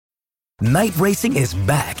Night racing is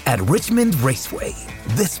back at Richmond Raceway.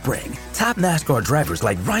 This spring, top NASCAR drivers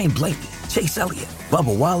like Ryan Blaney, Chase Elliott,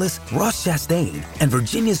 Bubba Wallace, Ross Chastain, and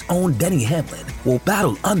Virginia's own Denny Hamlin will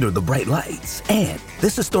battle under the bright lights. And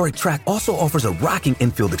this historic track also offers a rocking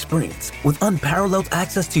infield experience with unparalleled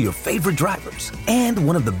access to your favorite drivers and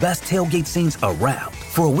one of the best tailgate scenes around.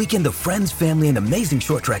 For a weekend of friends, family, and amazing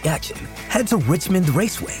short track action, head to Richmond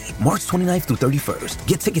Raceway, March 29th through 31st.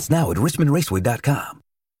 Get tickets now at richmondraceway.com.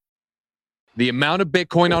 The amount of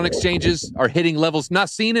Bitcoin on exchanges are hitting levels not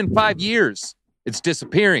seen in 5 years. It's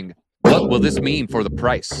disappearing. What will this mean for the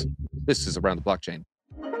price? This is Around the Blockchain.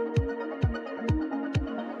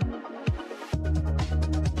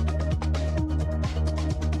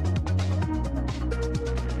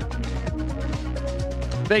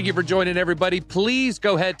 Thank you for joining, everybody. Please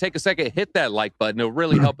go ahead, take a second, hit that like button. It'll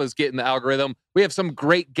really help us get in the algorithm. We have some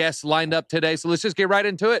great guests lined up today, so let's just get right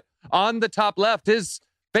into it. On the top left, his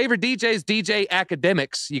favorite DJs, DJ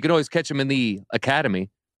Academics. You can always catch him in the Academy,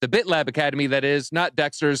 the BitLab Academy, that is, not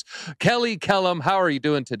Dexter's. Kelly Kellum, how are you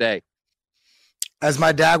doing today? As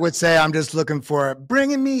my dad would say, I'm just looking for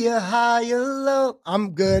bringing me a higher low.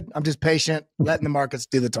 I'm good. I'm just patient, letting the markets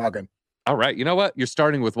do the talking. All right. You know what? You're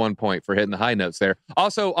starting with 1 point for hitting the high notes there.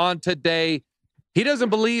 Also on today, he doesn't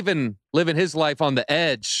believe in living his life on the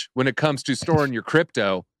edge when it comes to storing your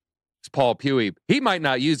crypto. It's Paul Pewey. He might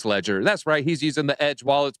not use Ledger. That's right. He's using the Edge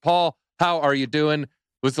wallets. Paul, how are you doing?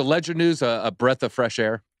 Was the Ledger news a breath of fresh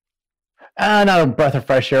air? Not a breath of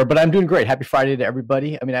fresh air, but I'm doing great. Happy Friday to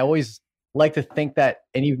everybody. I mean, I always like to think that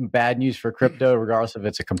any bad news for crypto, regardless if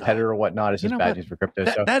it's a competitor or whatnot, is just bad news for crypto.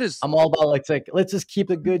 I'm all about let's just keep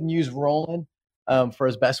the good news rolling for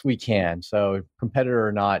as best we can. So competitor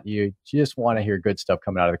or not, you just want to hear good stuff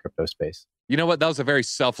coming out of the crypto space. You know what? That was a very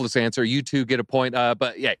selfless answer. You two get a point.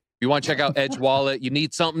 But yeah, if you want to check out Edge Wallet, you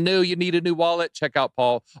need something new, you need a new wallet, check out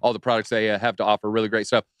Paul. All the products they have to offer, really great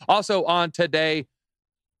stuff. Also on today,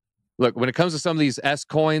 look, when it comes to some of these S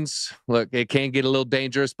coins, look, it can get a little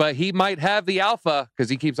dangerous, but he might have the alpha because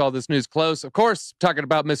he keeps all this news close. Of course, talking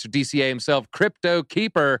about Mr. DCA himself, Crypto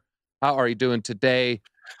Keeper. How are you doing today?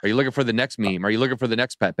 Are you looking for the next meme? Are you looking for the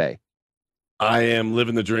next Pepe? I am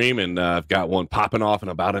living the dream, and I've got one popping off in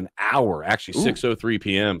about an hour, actually 6:03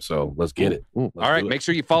 p.m., so let's get it. All right, make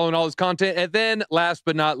sure you're following all his content. And then last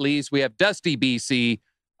but not least, we have Dusty BC.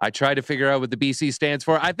 I tried to figure out what the BC stands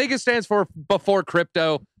for. I think it stands for Before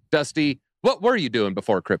Crypto. Dusty, what were you doing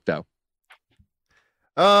before crypto?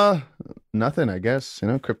 Nothing, I guess.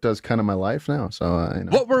 Crypto's kind of my life now. So,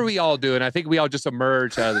 What were we all doing? I think we all just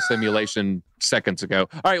emerged out of the simulation seconds ago.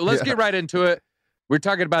 All right, let's get right into it. We're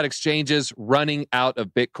talking about exchanges running out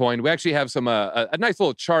of Bitcoin. We actually have some a nice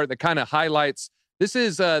little chart that kind of highlights. This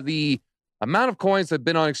is the amount of coins that have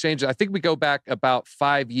been on exchanges. I think we go back about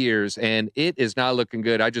 5 years, and it is not looking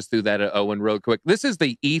good. I just threw that at Owen real quick. This is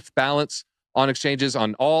the ETH balance on exchanges,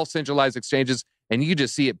 on all centralized exchanges, and you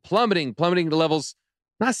just see it plummeting to levels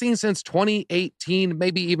not seen since 2018,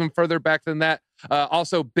 maybe even further back than that.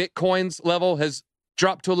 Also, Bitcoin's level has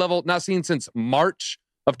dropped to a level not seen since March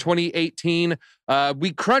of 2018.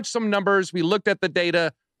 We crunched some numbers. We looked at the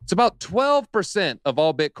data. It's about 12% of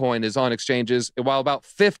all Bitcoin is on exchanges, while about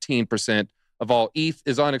 15% of all ETH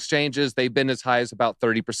is on exchanges. They've been as high as about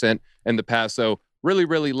 30% in the past. So really,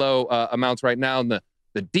 really low amounts right now. And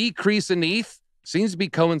the decrease in ETH seems to be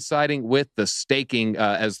coinciding with the staking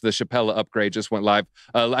as the Chappella upgrade just went live.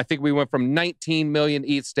 I think we went from 19 million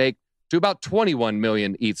ETH stake to about 21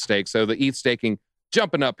 million ETH stake. So the ETH staking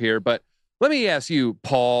jumping up here. But let me ask you,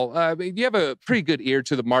 Paul, you have a pretty good ear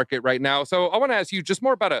to the market right now. So I want to ask you just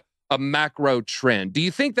more about a macro trend. Do you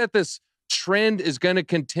think that this trend is going to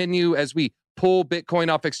continue as we pull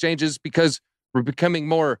Bitcoin off exchanges because we're becoming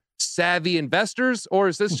more savvy investors, or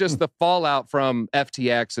is this just the fallout from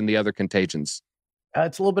FTX and the other contagions?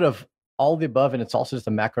 It's a little bit of all of the above, and it's also just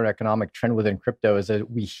a macroeconomic trend within crypto is that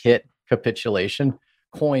we hit capitulation.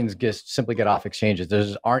 Coins simply get off exchanges. There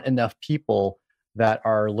aren't enough people that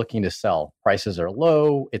are looking to sell. Prices are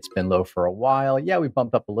low. It's been low for a while. Yeah, we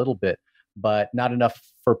bumped up a little bit, but not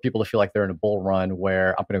enough for people to feel like they're in a bull run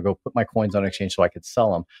where I'm going to go put my coins on exchange so I could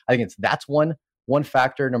sell them. I think that's one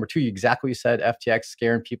factor. Number two, exactly what you said, FTX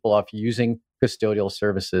scaring people off using custodial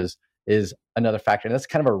services is another factor. And that's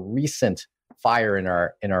kind of a recent fire in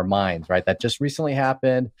our minds, right? That just recently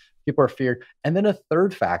happened. People are feared. And then a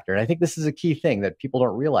third factor, and I think this is a key thing that people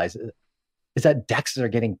don't realize, is that DEXs are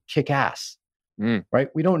getting kick-ass, right?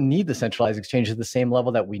 We don't need the centralized exchanges at the same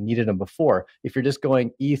level that we needed them before. If you're just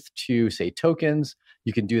going ETH to, say, tokens,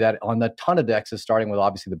 You can do that on a ton of DEXs, starting with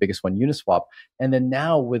obviously the biggest one, Uniswap. And then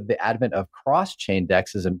now with the advent of cross-chain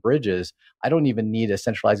DEXs and bridges, I don't even need a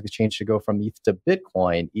centralized exchange to go from ETH to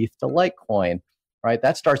Bitcoin, ETH to Litecoin, right?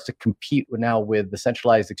 That starts to compete now with the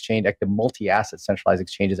centralized exchange, like the multi-asset centralized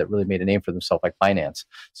exchanges that really made a name for themselves, like Binance.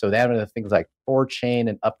 So they have things like Thorchain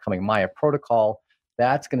and upcoming Maya protocol.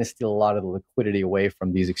 That's going to steal a lot of the liquidity away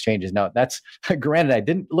from these exchanges. Now, that's granted, I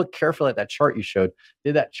didn't look carefully at that chart you showed.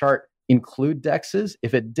 Did that chart include DEXs?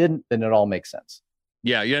 If it didn't, then it all makes sense.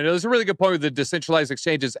 Yeah, there's a really good point with the decentralized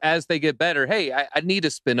exchanges. As they get better, hey, I need to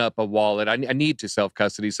spin up a wallet. I need to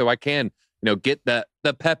self-custody so I can, get the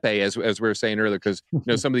Pepe, as we were saying earlier, because,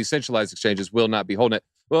 some of these centralized exchanges will not be holding it.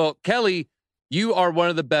 Well, Kelly, you are one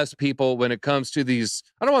of the best people when it comes to these,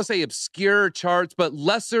 I don't want to say obscure charts, but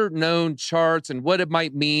lesser known charts and what it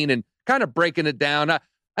might mean and kind of breaking it down. I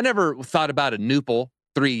never thought about a Nupal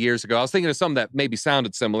 3 years ago. I was thinking of something that maybe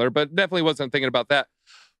sounded similar, but definitely wasn't thinking about that.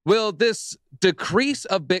 Will this decrease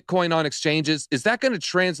of Bitcoin on exchanges, is that going to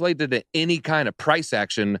translate into any kind of price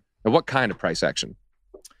action? And what kind of price action?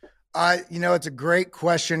 It's a great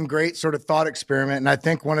question, great sort of thought experiment. And I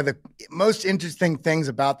think one of the most interesting things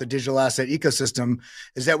about the digital asset ecosystem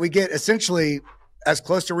is that we get essentially as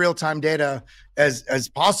close to real-time data as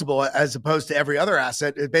possible, as opposed to every other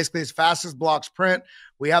asset. It basically, as fast as blocks print,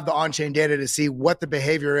 we have the on-chain data to see what the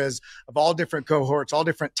behavior is of all different cohorts, all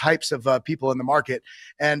different types of people in the market.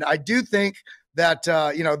 And I do think that,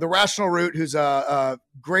 the Rational Root, who's a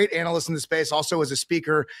great analyst in the space, also was a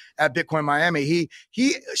speaker at Bitcoin Miami.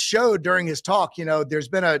 He showed during his talk, there's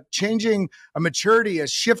been a maturity, a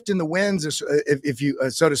shift in the winds, if you,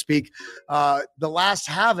 so to speak, the last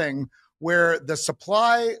halving, where the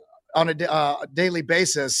supply on a daily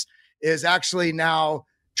basis is actually now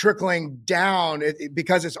trickling down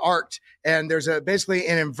because it's arced. And there's basically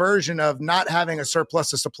an inversion of not having a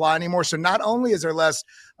surplus of supply anymore. So not only is there less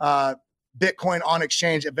Bitcoin on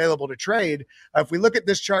exchange available to trade, if we look at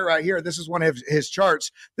this chart right here, this is one of his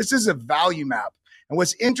charts. This is a value map. And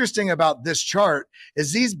what's interesting about this chart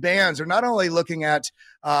is these bands are not only looking at,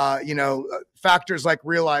 factors like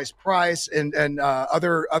realized price and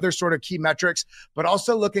other sort of key metrics, but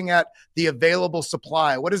also looking at the available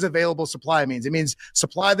supply. What does available supply mean? It means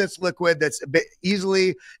supply that's liquid, that's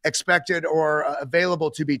easily expected or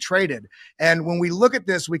available to be traded. And when we look at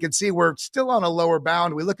this, we can see we're still on a lower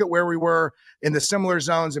bound. We look at where we were in the similar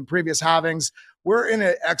zones in previous halvings. We're in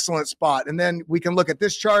an excellent spot. And then we can look at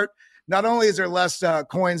this chart. Not only is there less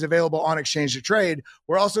coins available on exchange to trade,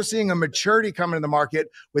 we're also seeing a maturity come into the market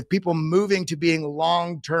with people moving to being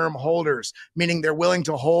long-term holders, meaning they're willing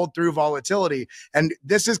to hold through volatility. And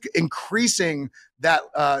this is increasing that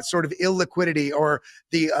sort of illiquidity or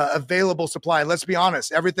the available supply. And let's be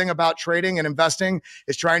honest, everything about trading and investing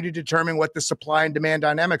is trying to determine what the supply and demand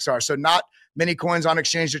dynamics are. So not many coins on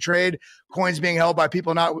exchange to trade, coins being held by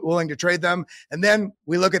people not willing to trade them. And then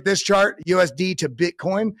we look at this chart, USD to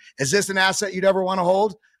Bitcoin. Is this an asset you'd ever want to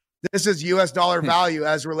hold? This is US dollar value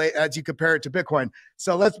as you compare it to Bitcoin.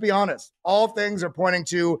 So let's be honest. All things are pointing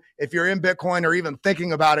to, if you're in Bitcoin or even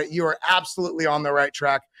thinking about it, you are absolutely on the right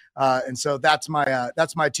track. And so that's my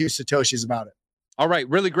two Satoshis about it. All right.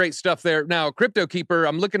 Really great stuff there. Now, Crypto Keeper,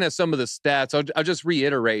 I'm looking at some of the stats. I'll just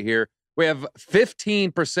reiterate here. We have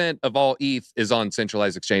 15% of all ETH is on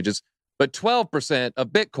centralized exchanges, but 12% of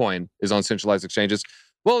Bitcoin is on centralized exchanges.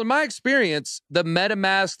 Well, in my experience, the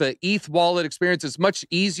MetaMask, the ETH wallet experience is much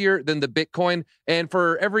easier than the Bitcoin. And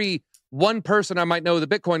for every one person I might know with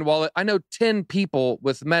the Bitcoin wallet, I know 10 people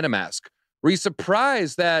with MetaMask. Were you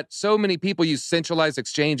surprised that so many people use centralized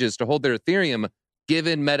exchanges to hold their Ethereum,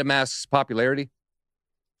 given MetaMask's popularity?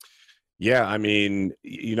 Yeah, I mean,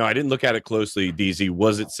 I didn't look at it closely, DZ.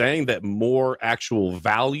 Was it saying that more actual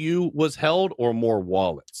value was held or more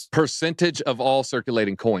wallets? Percentage of all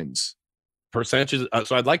circulating coins. Percentages.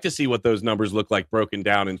 So I'd like to see what those numbers look like broken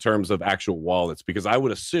down in terms of actual wallets, because I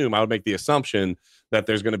would make the assumption that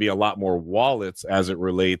there's going to be a lot more wallets as it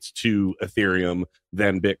relates to Ethereum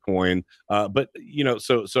than Bitcoin. But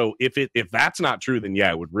so if that's not true, then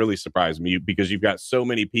yeah, it would really surprise me, because you've got so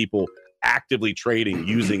many people actively trading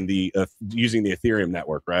using the Ethereum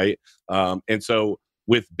network, right? And so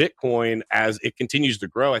with Bitcoin, as it continues to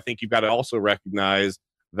grow, I think you've got to also recognize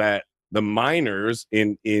that the miners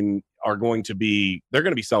are going to be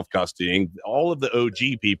self-custodying. All of the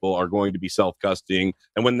OG people are going to be self-custodying.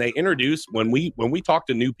 And when we talk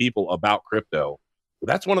to new people about crypto,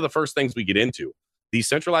 that's one of the first things we get into. These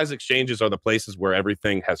centralized exchanges are the places where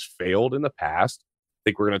everything has failed in the past. I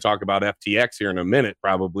think we're going to talk about FTX here in a minute,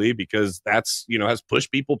 probably, because that's, has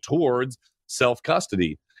pushed people towards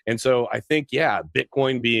self-custody. And so I think, yeah,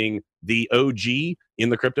 Bitcoin being the OG in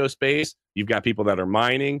the crypto space You've got people that are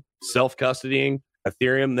mining, self-custodying.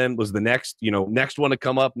 Ethereum then was the next one to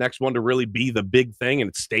come up, next one to really be the big thing, and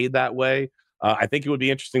it stayed that way. I think it would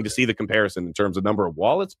be interesting to see the comparison in terms of number of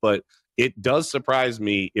wallets, but it does surprise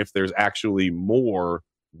me if there's actually more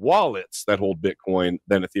wallets that hold Bitcoin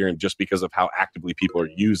than Ethereum, just because of how actively people are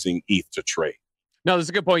using ETH to trade. No, that's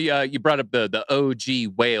a good point. You brought up the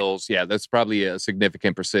OG whales. Yeah, that's probably a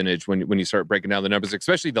significant percentage when you start breaking down the numbers,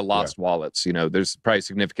 especially the lost wallets. There's probably a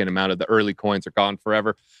significant amount of the early coins are gone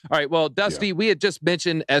forever. All right, well, Dusty, we had just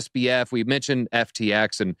mentioned SBF. We mentioned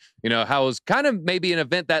FTX and, how it was kind of maybe an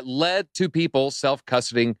event that led to people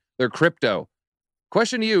self-custodying their crypto.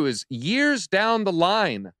 Question to you is, years down the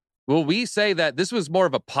line, will we say that this was more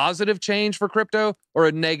of a positive change for crypto or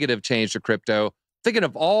a negative change to crypto? Thinking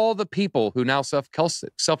of all the people who now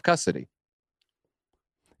self-custody.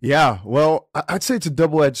 Yeah, well, I'd say it's a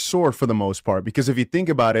double-edged sword for the most part, because if you think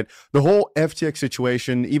about it, the whole FTX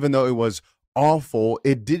situation, even though it was awful,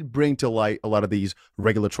 it did bring to light a lot of these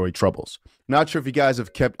regulatory troubles. Not sure if you guys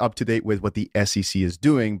have kept up to date with what the SEC is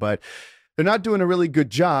doing, but they're not doing a really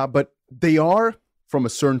good job, but they are, from a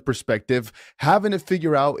certain perspective, having to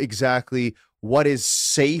figure out exactly what is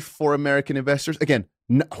safe for American investors. Again,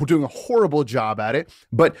 doing a horrible job at it,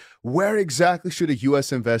 but where exactly should a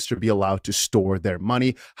U.S. investor be allowed to store their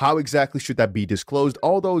money? How exactly should that be disclosed?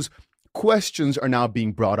 All those questions are now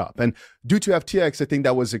being brought up. And due to FTX, I think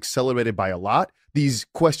that was accelerated by a lot. These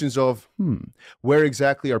questions of, where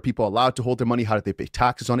exactly are people allowed to hold their money? How do they pay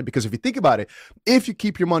taxes on it? Because if you think about it, if you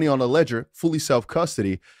keep your money on a ledger, fully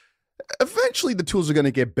self-custody, eventually the tools are going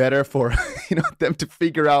to get better for them to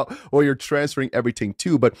figure out where you're transferring everything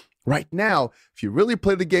to. But right now, if you really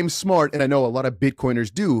play the game smart, and I know a lot of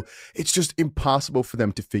Bitcoiners do, it's just impossible for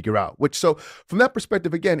them to figure out. So from that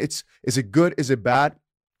perspective, again, is it good? Is it bad?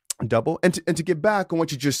 Double. And to get back on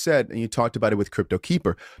what you just said, and you talked about it with Crypto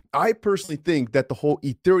Keeper, I personally think that the whole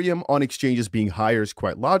Ethereum on exchanges being higher is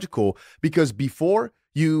quite logical, because before,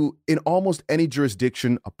 you, in almost any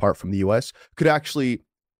jurisdiction apart from the US, could actually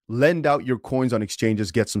lend out your coins on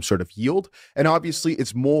exchanges, get some sort of yield. And obviously,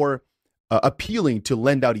 it's more appealing to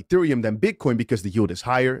lend out Ethereum than Bitcoin because the yield is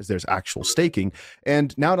higher, as there's actual staking.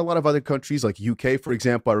 And now in a lot of other countries, like UK, for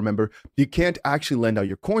example, I remember you can't actually lend out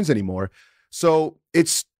your coins anymore. So it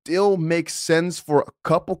still makes sense for a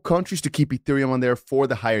couple countries to keep Ethereum on there for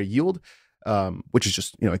the higher yield, which is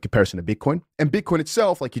just, in comparison to Bitcoin. And Bitcoin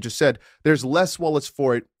itself, like you just said, there's less wallets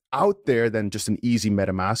for it out there than just an easy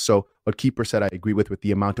MetaMask. So what Keeper said, I agree with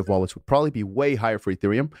the amount of wallets would probably be way higher for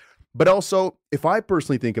Ethereum. But also, if I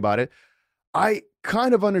personally think about it, I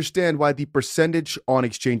kind of understand why the percentage on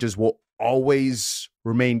exchanges will always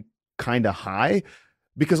remain kind of high,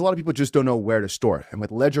 because a lot of people just don't know where to store it. And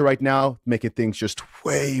with Ledger right now, making things just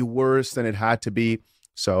way worse than it had to be.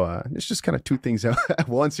 So it's just kind of two things at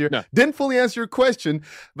once here. No. Didn't fully answer your question,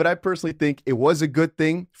 but I personally think it was a good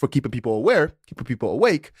thing for keeping people aware, keeping people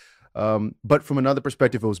awake. But from another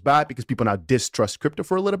perspective, it was bad because people now distrust crypto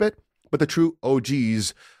for a little bit. But the true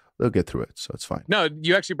OGs, they'll get through it. So it's fine. No,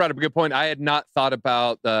 you actually brought up a good point. I had not thought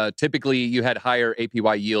about, typically you had higher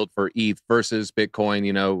APY yield for ETH versus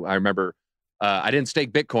Bitcoin. I remember I didn't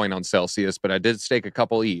stake Bitcoin on Celsius, but I did stake a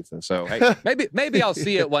couple ETH. And so hey, maybe I'll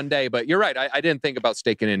see it one day. But you're right. I didn't think about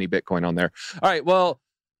staking any Bitcoin on there. All right. Well,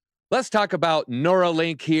 let's talk about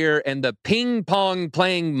Neuralink here and the ping pong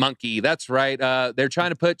playing monkey. That's right. They're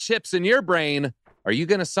trying to put chips in your brain. Are you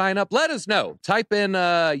going to sign up? Let us know. Type in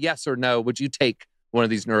yes or no. Would you take one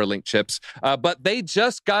of these Neuralink chips? But they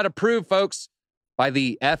just got approved, folks, by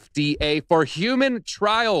the FDA for human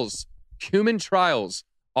trials. Human trials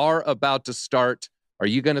are about to start. Are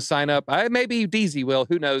you going to sign up? Maybe DZ will.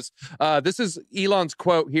 Who knows? This is Elon's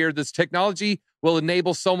quote here. This technology will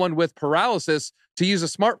enable someone with paralysis to use a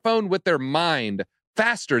smartphone with their mind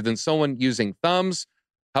faster than someone using thumbs.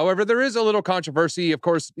 However, there is a little controversy, of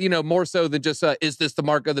course, more so than just, is this the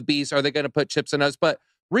mark of the beast? Are they going to put chips in us? But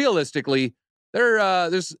realistically,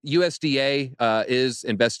 there's USDA is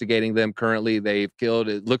investigating them currently. They've killed,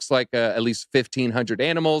 it looks like at least 1,500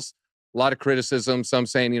 animals. A lot of criticism, some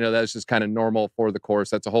saying, that's just kind of normal for the course.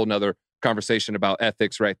 That's a whole nother conversation about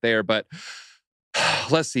ethics right there. But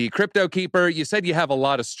let's see. Crypto Keeper, you said you have a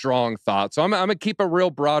lot of strong thoughts. So I'm going to keep it real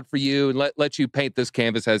broad for you and let you paint this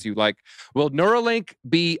canvas as you like. Will Neuralink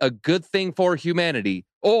be a good thing for humanity,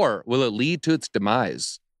 or will it lead to its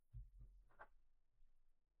demise?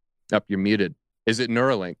 You're muted. Is it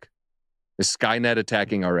Neuralink? Is Skynet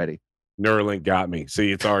attacking already? Neuralink got me.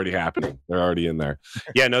 See, it's already happening. They're already in there.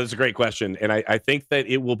 Yeah, no, that's a great question. And I think that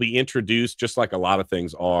it will be introduced, just like a lot of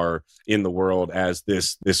things are in the world, as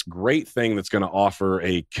this great thing that's going to offer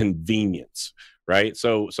a convenience, right?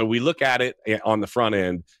 So we look at it on the front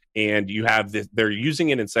end, and you have this, they're using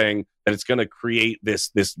it and saying that it's going to create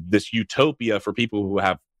this utopia for people who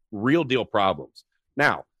have real deal problems.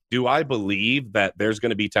 Now, do I believe that there's going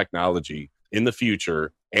to be technology in the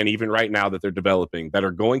future, and even right now that they're developing, that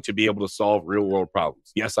are going to be able to solve real world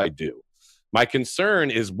problems? Yes, I do. My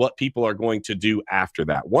concern is what people are going to do after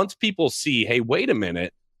that. Once people see, hey, wait a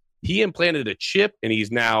minute, he implanted a chip and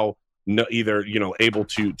he's now either able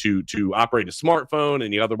to operate a smartphone,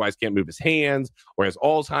 and he otherwise can't move his hands, or has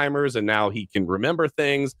Alzheimer's and now he can remember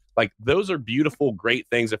things. Like, those are beautiful, great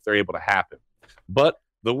things if they're able to happen. But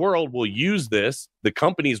the world will use this. The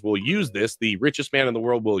companies will use this. The richest man in the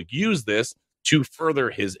world will use this to further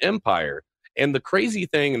his empire. And the crazy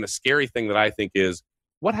thing and the scary thing that I think is,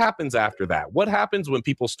 what happens after that? What happens when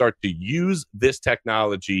people start to use this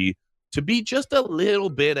technology to be just a little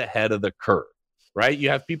bit ahead of the curve, right?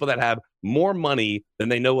 You have people that have more money than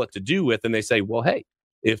they know what to do with, and they say, well, hey,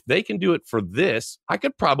 if they can do it for this, I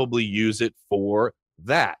could probably use it for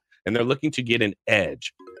that. And they're looking to get an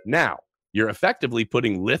edge. Now, you're effectively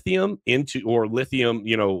putting lithium into, or lithium,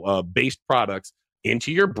 based products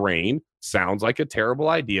into your brain. Sounds like a terrible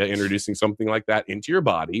idea, introducing something like that into your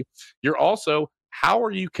body. You're also, how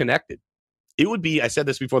are you connected? It would be, I said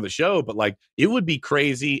this before the show, but like, it would be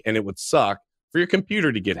crazy and it would suck for your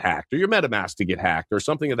computer to get hacked, or your MetaMask to get hacked, or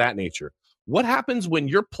something of that nature. What happens when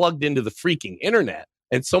you're plugged into the freaking internet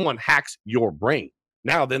and someone hacks your brain?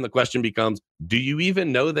 Now, then the question becomes, do you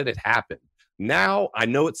even know that it happened? Now, I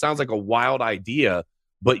know it sounds like a wild idea,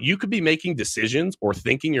 but you could be making decisions or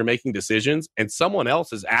thinking you're making decisions, and someone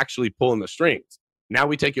else is actually pulling the strings. Now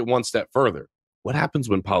we take it one step further. What happens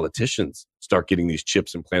when politicians start getting these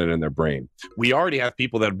chips implanted in their brain? We already have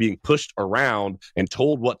people that are being pushed around and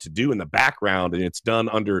told what to do in the background, and it's done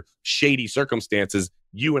under shady circumstances.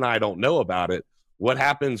 You and I don't know about it. What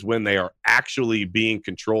happens when they are actually being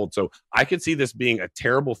controlled? So I could see this being a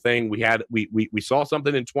terrible thing. We saw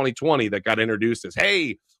something in 2020 that got introduced as,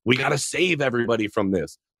 hey, we got to save everybody from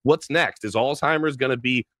this. What's next? Is Alzheimer's going to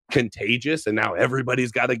be contagious, and now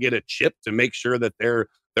everybody's got to get a chip to make sure that their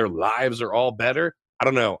lives are all better? I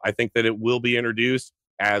don't know. I think that it will be introduced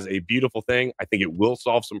as a beautiful thing. I think it will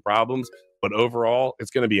solve some problems, but overall,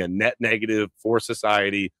 it's going to be a net negative for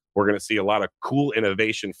society. We're going to see a lot of cool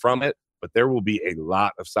innovation from it, but there will be a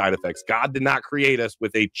lot of side effects. God did not create us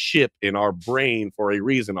with a chip in our brain for a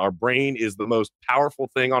reason. Our brain is the most powerful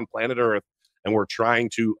thing on planet Earth, and we're trying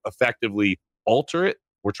to effectively alter it.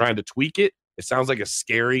 We're trying to tweak it. It sounds like a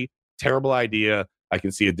scary, terrible idea. I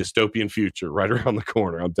can see a dystopian future right around the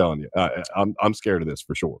corner. I'm telling you, I'm scared of this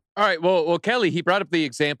for sure. All right. Well, Kelly, he brought up the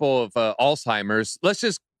example of Alzheimer's. Let's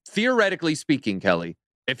just, theoretically speaking, Kelly,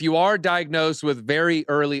 if you are diagnosed with very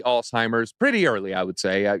early Alzheimer's, pretty early, I would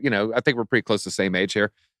say, I think we're pretty close to the same age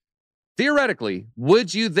here. Theoretically,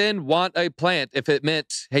 would you then want a plant if it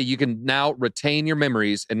meant, hey, you can now retain your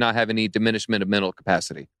memories and not have any diminishment of mental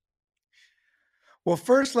capacity? Well,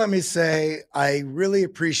 first, let me say I really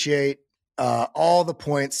appreciate all the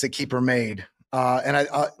points that Keeper made. And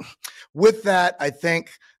with that, I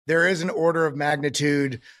think there is an order of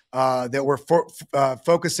magnitude that we're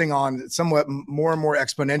focusing on somewhat more and more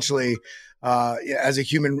exponentially as a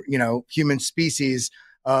human species,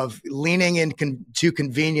 of leaning into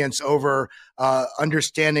convenience over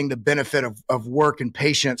understanding the benefit of work and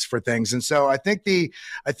patience for things. And so I think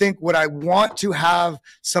what I want to have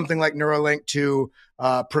something like Neuralink to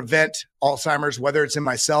prevent Alzheimer's, whether it's in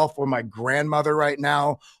myself or my grandmother right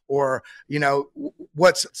now, or,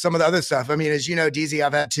 what's some of the other stuff. I mean, as you know, DZ,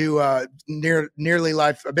 I've had two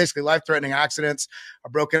basically life-threatening accidents.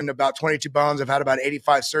 I've broken about 22 bones. I've had about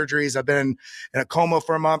 85 surgeries. I've been in a coma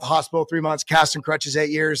for a month, hospital 3 months, cast and crutches 8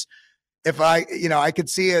 years. If I could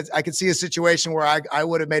see a situation where I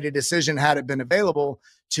would have made a decision had it been available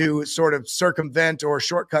to sort of circumvent or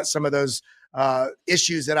shortcut some of those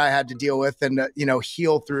issues that I had to deal with and,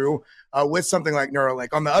 heal through with something like Neuralink.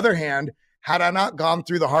 On the other hand, had I not gone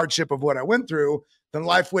through the hardship of what I went through, then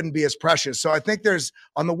life wouldn't be as precious. So I think there's,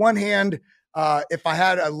 on the one hand, if I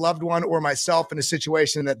had a loved one or myself in a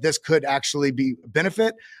situation that this could actually be a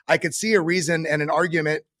benefit, I could see a reason and an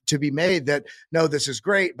argument to be made that, no, this is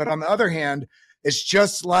great. But on the other hand, it's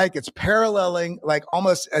just like it's paralleling, like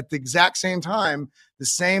almost at the exact same time, the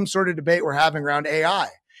same sort of debate we're having around AI.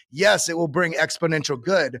 Yes, it will bring exponential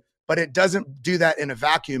good, but it doesn't do that in a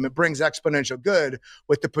vacuum. It brings exponential good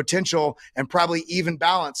with the potential and probably even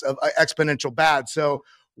balance of exponential bad. So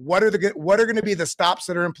what are going to be the stops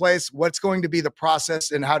that are in place? What's going to be the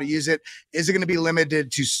process and how to use it? Is it going to be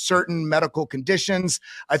limited to certain medical conditions?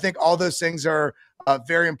 I think all those things are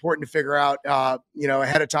very important to figure out,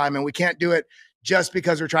 ahead of time. And we can't do it just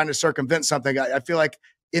because we're trying to circumvent something. I feel like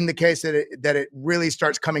in the case that it really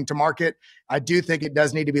starts coming to market, I do think it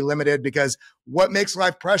does need to be limited, because what makes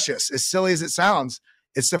life precious, as silly as it sounds,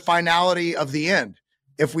 it's the finality of the end.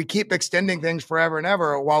 If we keep extending things forever and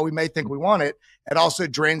ever, while we may think we want it, it also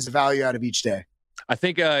drains the value out of each day. I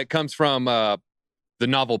think it comes from the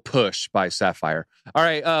novel Push by Sapphire. All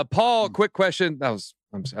right, Paul, quick question.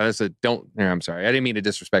 I'm sorry. I didn't mean to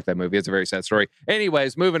disrespect that movie. It's a very sad story.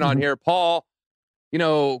 Anyways, moving on here. Paul,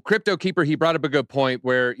 Crypto Keeper, he brought up a good point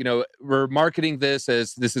where, we're marketing this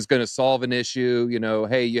as this is going to solve an issue.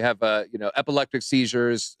 Hey, you have, epileptic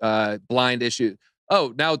seizures, blind issue.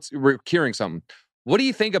 Oh, now we're curing something. What do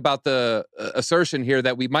you think about the assertion here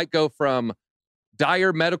that we might go from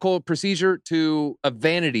dire medical procedure to a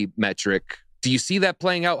vanity metric? Do you see that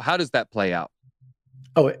playing out? How does that play out?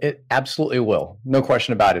 Oh, it absolutely will. No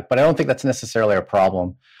question about it. But I don't think that's necessarily a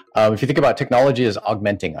problem. If you think about technology as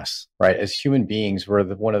augmenting us, right? As human beings, we're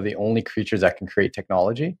one of the only creatures that can create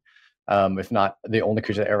technology, if not the only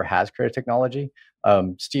creature that ever has created technology.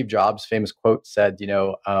 Steve Jobs' famous quote said,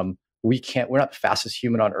 we're not the fastest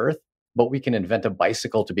human on earth, but we can invent a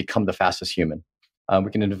bicycle to become the fastest human.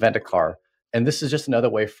 We can invent a car. And this is just another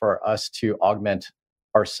way for us to augment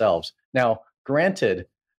ourselves. Now, granted,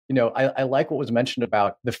 I like what was mentioned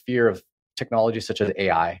about the fear of technology such as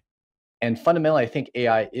AI. And fundamentally, I think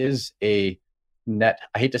AI is I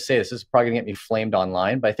hate to say this is probably going to get me flamed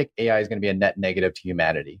online, but I think AI is going to be a net negative to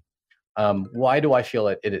humanity. Why do I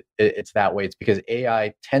feel it's that way? It's because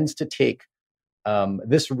AI tends to take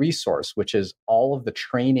this resource, which is all of the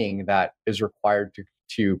training that is required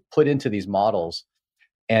to put into these models,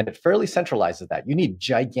 and it fairly centralizes that. You need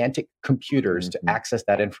gigantic computers to access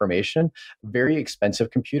that information, very expensive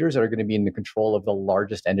computers that are going to be in the control of the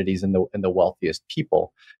largest entities and the wealthiest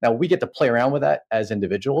people. Now, we get to play around with that as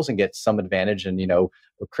individuals and get some advantage and,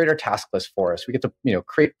 create our task list for us. We get to,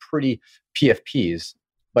 create pretty PFPs.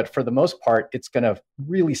 But for the most part, it's going to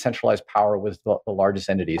really centralize power with the largest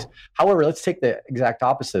entities. However, let's take the exact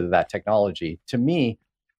opposite of that technology. To me,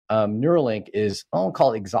 Neuralink is, I won't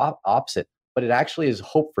call it opposite, but it actually is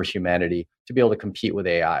hope for humanity to be able to compete with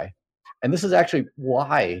AI. And this is actually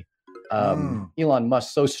why Elon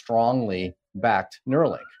Musk so strongly backed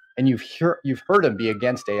Neuralink. And you've heard him be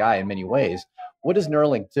against AI in many ways. What does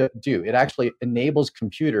Neuralink do? It actually enables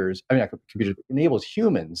enables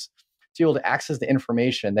humans to be able to access the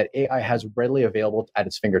information that AI has readily available at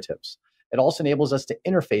its fingertips. It also enables us to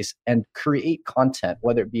interface and create content,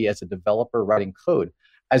 whether it be as a developer writing code,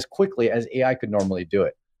 as quickly as AI could normally do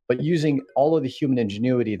it, but using all of the human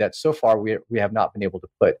ingenuity that so far we have not been able to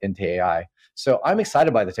put into AI. So I'm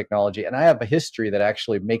excited by the technology, and I have a history that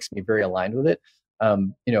actually makes me very aligned with it.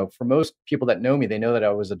 For most people that know me, they know that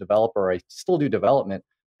I was a developer. I still do development,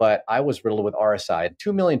 but I was riddled with RSI.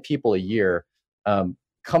 2 million people a year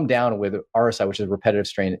come down with RSI, which is repetitive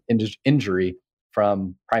strain injury,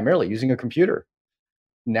 from primarily using a computer.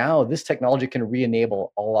 Now, this technology can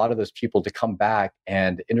re-enable a lot of those people to come back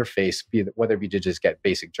and interface, whether it be to just get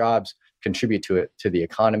basic jobs, contribute to the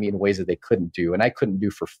economy in ways that they couldn't do, and I couldn't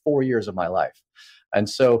do for 4 years of my life. And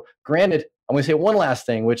so, granted, I'm going to say one last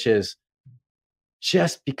thing, which is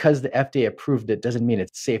just because the FDA approved it doesn't mean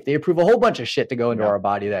it's safe. They approve a whole bunch of shit to go into our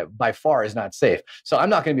body that by far is not safe. So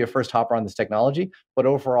I'm not going to be a first hopper on this technology, but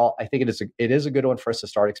overall, I think it is a good one for us to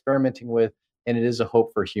start experimenting with, and it is a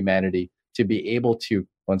hope for humanity to be able to,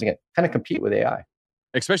 once again, kind of compete with AI.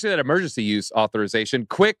 Especially that emergency use authorization.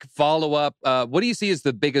 Quick follow-up. What do you see as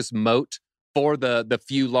the biggest moat for the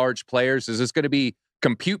few large players? Is this going to be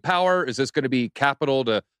compute power? Is this going to be capital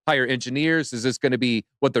to hire engineers? Is this going to be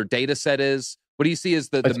what their data set is? What do you see as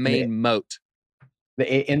the main moat?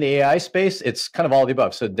 In the AI space, it's kind of all of the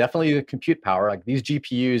above. So definitely the compute power, like these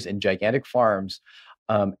GPUs in gigantic farms,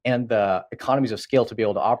 and the economies of scale to be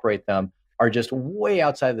able to operate them are just way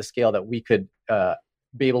outside of the scale that we could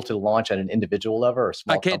be able to launch at an individual level or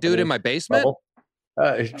small. I can't do it in my basement.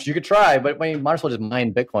 You could try, but you might as well just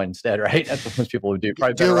mine Bitcoin instead, right? That's what most people would do.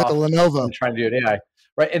 Probably do it with the Lenovo. Trying to do it AI,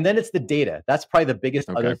 right? And then it's the data. That's probably the biggest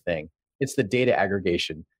other thing. It's the data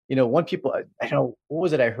aggregation. I don't know, what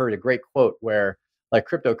was it? I heard a great quote where like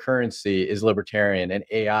cryptocurrency is libertarian and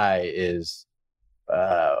AI is,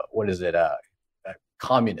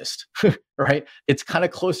 communist, right? It's kind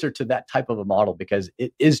of closer to that type of a model because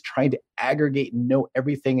it is trying to aggregate and know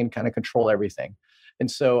everything and kind of control everything.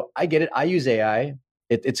 And so I get it. I use AI.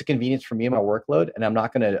 It's a convenience for me and my workload, and I'm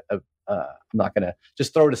not gonna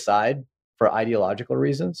just throw it aside for ideological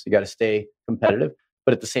reasons. You got to stay competitive,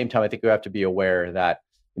 but at the same time, I think we have to be aware that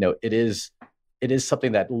it is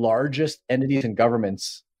something that largest entities and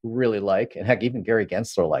governments really like, and heck, even Gary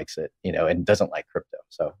Gensler likes it, and doesn't like crypto.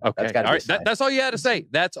 So okay, that's got to all be right. That's all you had to say.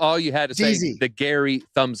 That's all you had to say. Easy. The Gary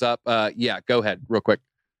thumbs up. Yeah, go ahead, real quick.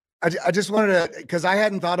 I just wanted to, because I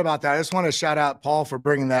hadn't thought about that. I just want to shout out Paul for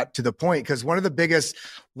bringing that to the point, because one of the biggest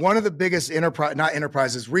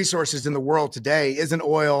resources in the world today isn't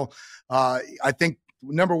oil. I think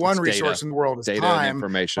number one resource in the world is data time and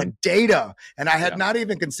information. and data. And I had not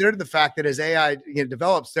even considered the fact that as AI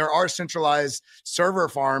develops, there are centralized server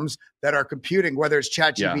farms that are computing, whether it's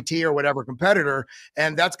ChatGPT or whatever competitor.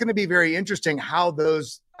 And that's going to be very interesting how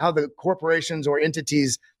the corporations or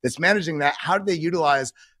entities that's managing that, how do they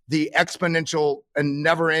utilize the exponential and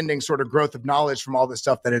never-ending sort of growth of knowledge from all the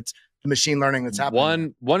stuff that it's the machine learning that's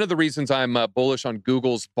happening. One of the reasons I'm bullish on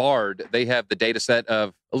Google's Bard, they have the data set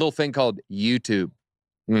of a little thing called YouTube.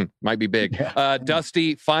 Might be big.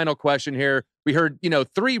 Dusty, final question here. We heard,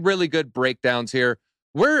 3 really good breakdowns here.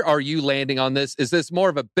 Where are you landing on this? Is this more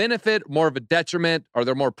of a benefit, more of a detriment? Are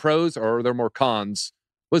there more pros or are there more cons?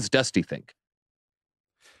 What does Dusty think?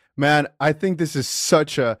 Man, I think this is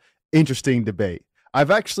such a interesting debate. I've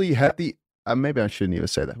actually had maybe I shouldn't even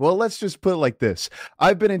say that. Well, let's just put it like this.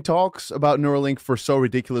 I've been in talks about Neuralink for so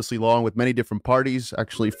ridiculously long with many different parties,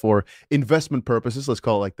 actually for investment purposes, let's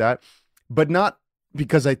call it like that, but not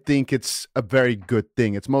because I think it's a very good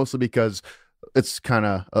thing. It's mostly because it's kind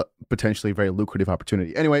of a potentially very lucrative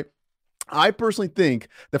opportunity. Anyway, I personally think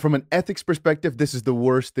that from an ethics perspective, this is the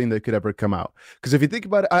worst thing that could ever come out. Because if you think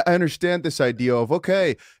about it, I understand this idea of,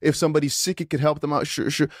 okay, if somebody's sick, it could help them out, sure.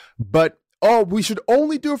 But we should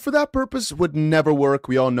only do it for that purpose would never work.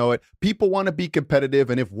 We all know it. People want to be competitive.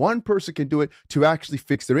 And if one person can do it to actually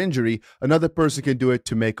fix their injury, another person can do it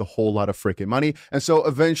to make a whole lot of freaking money. And so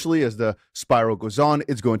eventually, as the spiral goes on,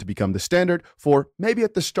 it's going to become the standard for maybe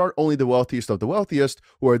at the start, only the wealthiest of the wealthiest,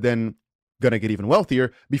 who are then going to get even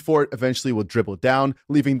wealthier before it eventually will dribble down,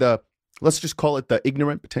 leaving let's just call it the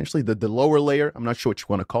ignorant, potentially the lower layer. I'm not sure what you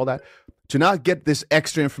want to call that, to not get this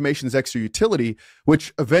extra information, this extra utility,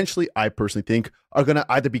 which eventually I personally think are going to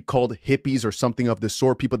either be called hippies or something of the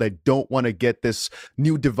sort, people that don't want to get this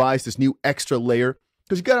new device, this new extra layer.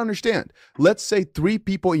 Because you got to understand, let's say 3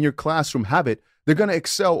 people in your classroom have it, they're going to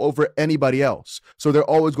excel over anybody else. So they're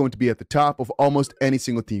always going to be at the top of almost any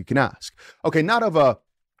single thing you can ask. Okay, not of a,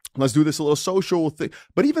 let's do this a little social thing.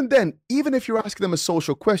 But even then, even if you're asking them a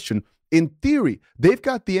social question, in theory, they've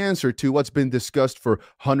got the answer to what's been discussed for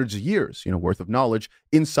hundreds of years, worth of knowledge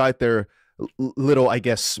inside their little, I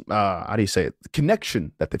guess, how do you say it,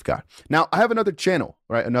 connection that they've got. Now, I have another channel,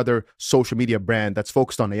 right? Another social media brand that's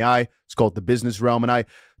focused on AI. It's called The Business Realm. And I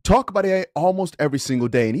talk about AI almost every single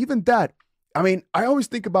day. And even that, I mean, I always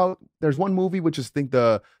think about, there's one movie, which is, I think,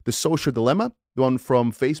 the Social Dilemma, the one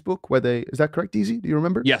from Facebook, where is that correct, Easy? Do you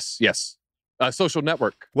remember? Yes. Social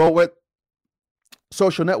Network. Well, what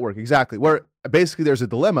Social Network, exactly, where basically there's a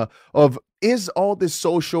dilemma of, is all this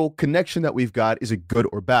social connection that we've got, is it good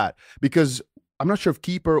or bad? Because I'm not sure if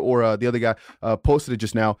Keeper or the other guy posted it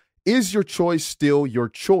just now. Is your choice still your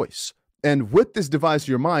choice? And with this device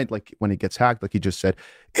in your mind, like when it gets hacked, like you just said,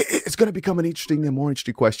 it's going to become an interesting and more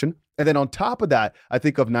interesting question. And then on top of that, I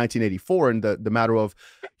think of 1984 and the matter of,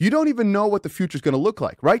 you don't even know what the future is going to look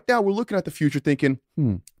like. Right now, we're looking at the future thinking,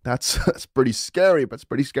 that's pretty scary, but it's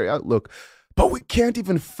pretty scary outlook. But we can't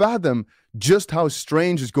even fathom just how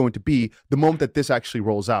strange it's going to be the moment that this actually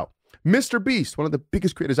rolls out. Mr. Beast, one of the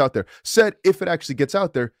biggest creators out there, said if it actually gets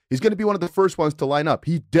out there, he's going to be one of the first ones to line up.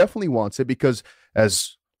 He definitely wants it because,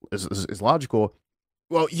 as is logical,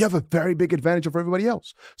 well, you have a very big advantage over everybody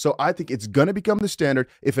else. So I think it's going to become the standard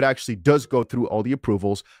if it actually does go through all the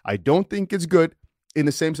approvals. I don't think it's good in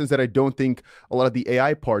the same sense that I don't think a lot of the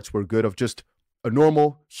AI parts were good, of just a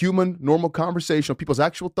normal conversation of people's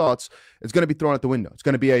actual thoughts. It's going to be thrown out the window. It's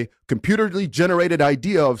going to be a computerly generated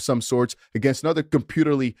idea of some sorts against another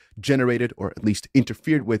computerly generated, or at least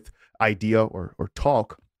interfered with, idea or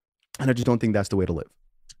talk. And I just don't think that's the way to live.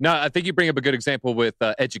 No, I think you bring up a good example with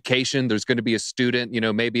education. There's going to be a student,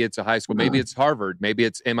 maybe it's a high school, maybe it's Harvard, maybe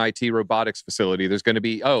it's MIT robotics facility. There's going to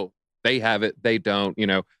be, they have it, they don't,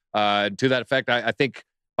 to that effect. I think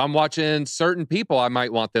if I'm watching certain people, I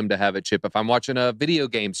might want them to have a chip. If I'm watching a video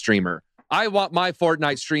game streamer, I want my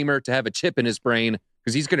Fortnite streamer to have a chip in his brain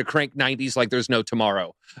because he's going to crank 90s like there's no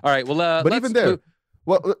tomorrow. All right, well, but even there,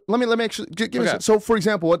 well, let me actually give me. So, for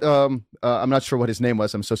example, what I'm not sure what his name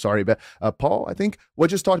was. I'm so sorry, but Paul, I think what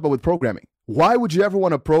just talked about with programming. Why would you ever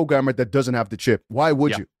want a programmer that doesn't have the chip? Why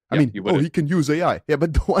would you? I mean, he can use AI. Yeah,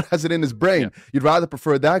 but the one has it in his brain. Yeah. You'd rather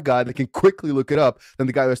prefer that guy that can quickly look it up than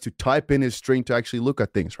the guy who has to type in his string to actually look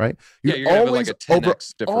at things, right? You're always have like a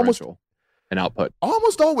 10x differential. and output.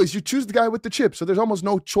 Almost always you choose the guy with the chip, so there's almost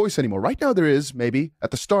no choice anymore. Right now there is, maybe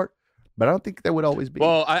at the start, but I don't think that would always be.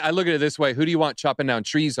 Well, I look at it this way. Who do you want chopping down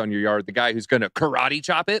trees on your yard? The guy who's going to karate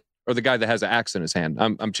chop it, or the guy that has an axe in his hand?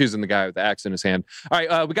 I'm choosing the guy with the axe in his hand. All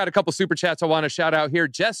right, we got a couple super chats I want to shout out here.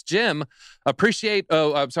 Jess Jim,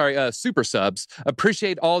 super subs.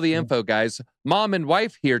 Appreciate all the info, guys. Mom and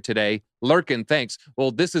wife here today. Lurkin, thanks.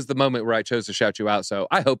 Well, this is the moment where I chose to shout you out, so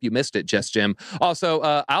I hope you missed it, Jess Jim.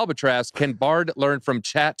 Also, Albatross, can Bard learn from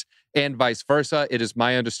chat and vice versa? It is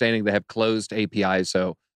my understanding they have closed APIs,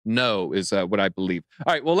 so no is what I believe.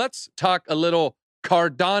 All right, well, let's talk a little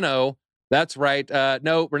Cardano. That's right.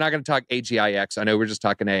 No, we're not going to talk AGIX. I know we're just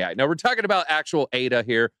talking AI. No, we're talking about actual ADA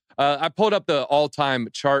here. I pulled up the all-time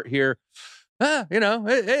chart here.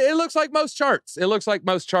 It looks like most charts. It looks like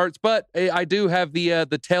most charts, but I do have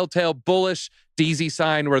the telltale bullish DZ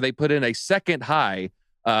sign where they put in a second high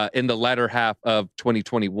in the latter half of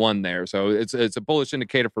 2021 there. So it's a bullish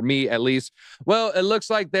indicator for me, at least. Well, it looks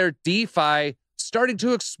like their DeFi starting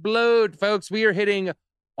to explode, folks. We are hitting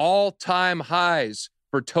all-time highs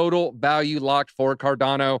for total value locked for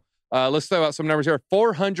Cardano. Let's throw out some numbers here.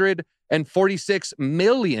 446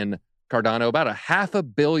 million Cardano, about a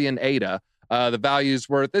 $500 million ADA. The value's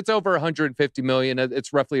worth, it's over 150 million.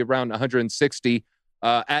 It's roughly around 160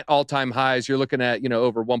 at all-time highs. You're looking at,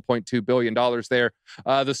 over $1.2 billion there.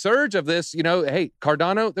 The surge of this, hey,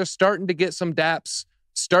 Cardano, they're starting to get some dApps,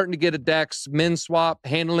 starting to get a DEX, MinSwap,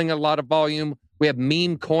 handling a lot of volume. We have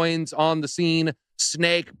meme coins on the scene.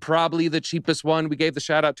 Snake, probably the cheapest one. We gave the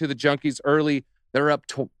shout out to the junkies early. They're up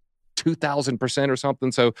 2,000% or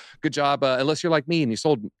something. So good job. Unless you're like me and you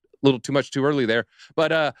sold a little too much too early there.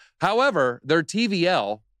 But however, their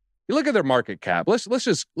TVL, you look at their market cap. Let's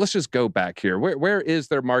just go back here. Where is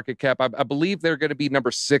their market cap? I believe they're going to be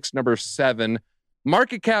number 6, number 7.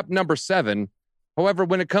 Market cap number 7. However,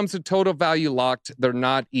 when it comes to total value locked, they're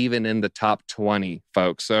not even in the top 20,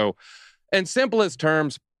 folks. So in simplest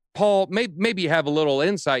terms, Paul, maybe you have a little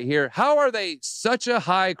insight here. How are they such a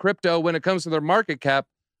high crypto when it comes to their market cap,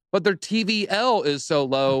 but their TVL is so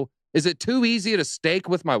low? Is it too easy to stake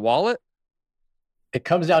with my wallet? It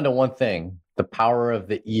comes down to one thing, the power of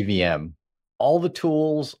the EVM. All the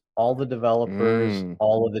tools, all the developers,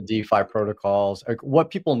 all of the DeFi protocols. What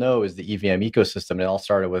people know is the EVM ecosystem. It all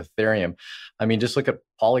started with Ethereum. I mean, just look at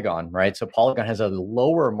Polygon, right? So Polygon has a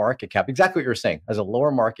lower market cap, exactly what you're saying, has a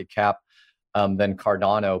lower market cap than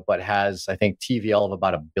Cardano, but has, I think, TVL of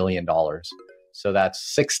about $1 billion. So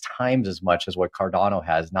that's 6 times as much as what Cardano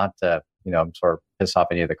has. Not to, I'm sort of piss off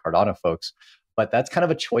any of the Cardano folks, but that's kind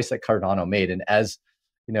of a choice that Cardano made. And as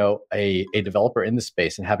a developer in the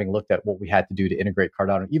space, and having looked at what we had to do to integrate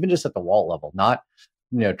Cardano, even just at the wallet level, not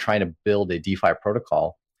trying to build a DeFi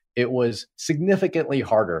protocol, it was significantly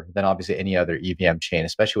harder than obviously any other EVM chain,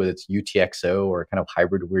 especially with its UTXO or kind of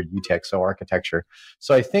hybrid weird UTXO architecture.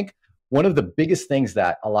 So I think one of the biggest things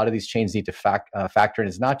that a lot of these chains need to factor in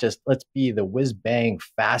is not just let's be the whiz bang,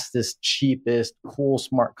 fastest, cheapest, cool,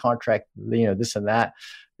 smart contract, this and that,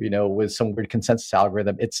 with some weird consensus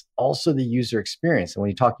algorithm. It's also the user experience. And when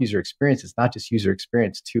you talk user experience, it's not just user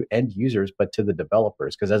experience to end users, but to the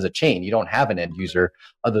developers. Because as a chain, you don't have an end user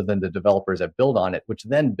other than the developers that build on it, which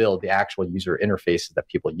then build the actual user interfaces that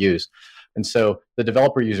people use. And so the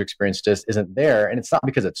developer user experience just isn't there. And it's not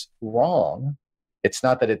because it's wrong. It's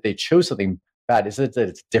not that they chose something bad, it's that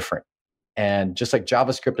it's different. And just like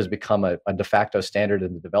JavaScript has become a de facto standard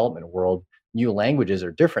in the development world, new languages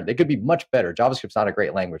are different. They could be much better. JavaScript's not a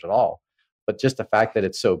great language at all. But just the fact that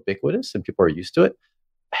it's so ubiquitous and people are used to it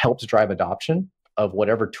helps drive adoption of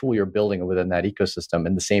whatever tool you're building within that ecosystem.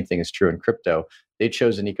 And the same thing is true in crypto. They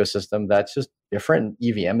chose an ecosystem that's just different.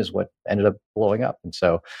 EVM is what ended up blowing up. And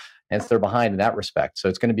so hence they're behind in that respect. So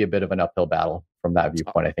it's going to be a bit of an uphill battle from that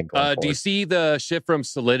viewpoint, I think. Do you see the shift from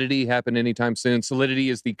Solidity happen anytime soon? Solidity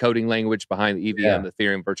is the coding language behind the EVM, the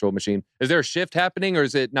Ethereum virtual machine. Is there a shift happening, or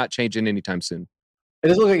is it not changing anytime soon? It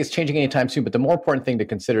doesn't look like it's changing anytime soon, but the more important thing to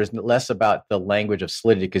consider is less about the language of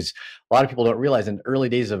Solidity, because a lot of people don't realize in the early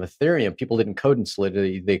days of Ethereum, people didn't code in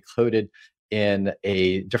Solidity. They coded in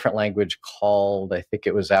a different language called, I think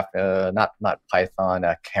it was after, not Python.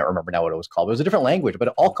 I can't remember now what it was called. It was a different language, but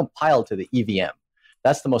it all compiled to the EVM.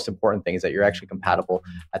 That's the most important thing, is that you're actually compatible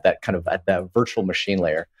at that virtual machine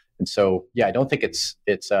layer. And so, yeah, I don't think it's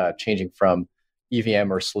changing from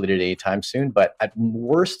EVM or Solidity anytime soon, but at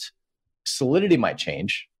worst, Solidity might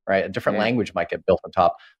change, right? A different language might get built on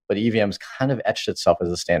top, but EVM's kind of etched itself as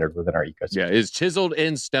a standard within our ecosystem. Yeah, it's chiseled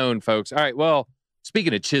in stone, folks. All right, well,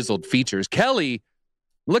 speaking of chiseled features, Kelly,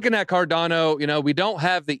 Looking at Cardano, we don't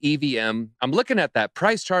have the EVM. I'm looking at that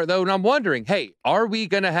price chart, though, and I'm wondering, hey, are we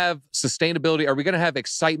going to have sustainability? Are we going to have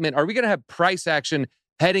excitement? Are we going to have price action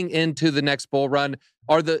heading into the next bull run?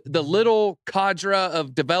 Are the little cadre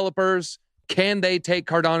of developers, can they take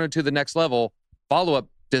Cardano to the next level? Follow-up,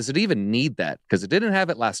 does it even need that? Because it didn't have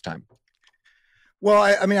it last time. Well,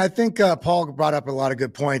 I think Paul brought up a lot of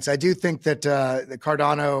good points. I do think that the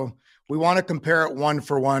Cardano, we want to compare it one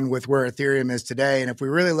for one with where Ethereum is today. And if we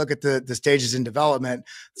really look at the stages in development,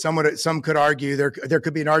 some could argue there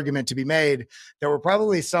could be an argument to be made that we're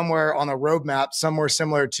probably somewhere on the roadmap, somewhere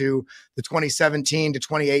similar to the 2017 to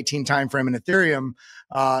 2018 timeframe in Ethereum.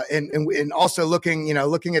 And also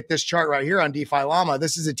looking at this chart right here on DeFi Llama,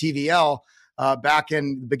 this is a TVL. Back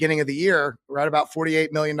in the beginning of the year, we're at about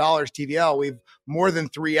 $48 million TVL. We've more than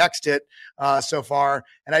 3x'd it so far.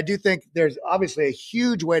 And I do think there's obviously a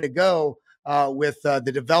huge way to go with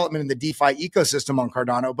the development in the DeFi ecosystem on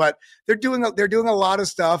Cardano, but they're doing a lot of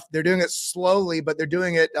stuff. They're doing it slowly, but they're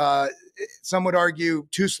doing it, some would argue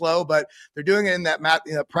too slow, but they're doing it in that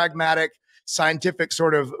pragmatic, scientific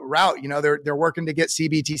sort of route. They're working to get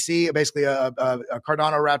CBTC, basically a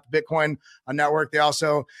Cardano wrapped Bitcoin network. They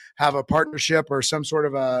also have a partnership or some sort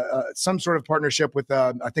of partnership with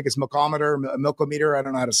I think it's Milkometer. I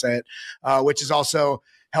don't know how to say it, which is also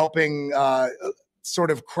helping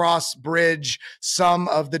sort of cross bridge some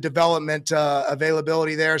of the development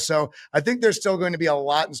availability there. So I think there's still going to be a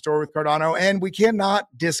lot in store with Cardano, and we cannot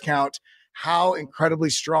discount how incredibly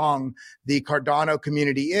strong the Cardano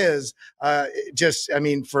community is.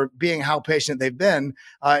 For being how patient they've been.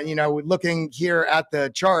 Looking here at the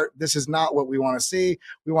chart, this is not what we want to see.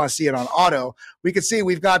 We want to see it on auto. We can see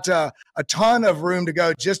we've got a ton of room to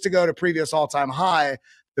go just to go to previous all-time high.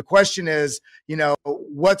 The question is,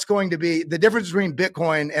 what's going to be the difference between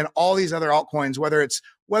Bitcoin and all these other altcoins, whether it's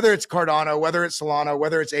Cardano, whether it's Solana,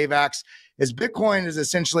 whether it's AVAX, is Bitcoin is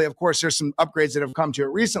essentially, of course, there's some upgrades that have come to it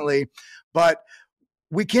recently, but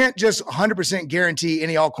we can't just 100% guarantee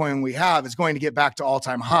any altcoin we have is going to get back to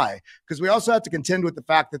all-time high, because we also have to contend with the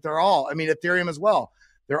fact that Ethereum as well,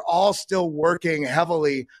 they're all still working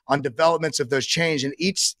heavily on developments of those change. And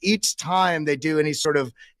each time they do any sort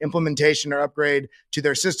of implementation or upgrade to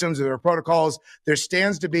their systems or their protocols, there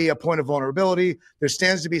stands to be a point of vulnerability. There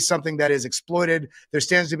stands to be something that is exploited. There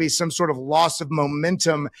stands to be some sort of loss of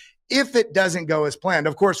momentum if it doesn't go as planned.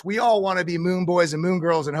 Of course, we all want to be moon boys and moon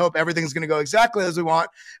girls and hope everything's going to go exactly as we want.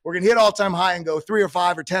 We're going to hit all-time high and go 3 or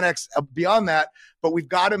 5 or 10x beyond that. But we've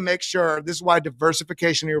got to make sure, this is why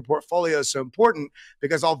diversification in your portfolio is so important,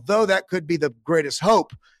 because although that could be the greatest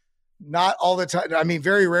hope, not all the time.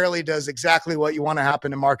 Very rarely does exactly what you want to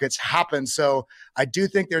happen in markets happen. So I do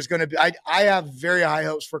think there's going to be, I have very high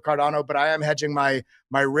hopes for Cardano, but I am hedging my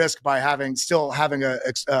risk by still having a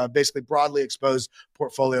basically broadly exposed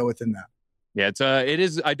portfolio within that. Yeah, it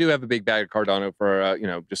is. I do have a big bag of Cardano for,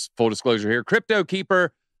 just full disclosure here. Crypto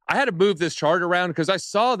Keeper, I had to move this chart around because I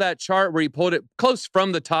saw that chart where he pulled it close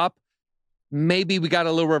from the top. Maybe we got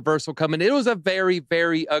a little reversal coming. It was a very,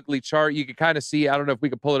 very ugly chart. You could kind of see, I don't know if we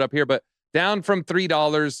could pull it up here, but down from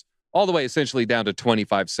 $3 all the way essentially down to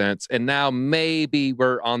 25 cents. And now maybe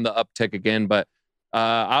we're on the uptick again. But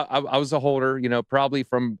I was a holder, probably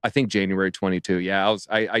from, I think, January 22. Yeah,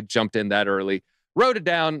 I jumped in that early. Wrote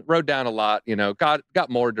down a lot, got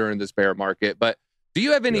more during this bear market. But do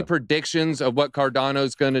you have any predictions of what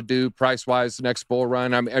Cardano's going to do price-wise next bull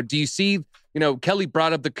run? Do you see... Kelly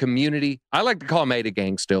brought up the community. I like to call them Ada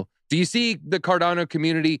Gang still. Do you see the Cardano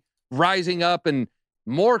community rising up and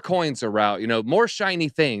more coins are out, more shiny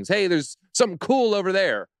things? Hey, there's something cool over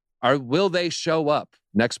there. Will they show up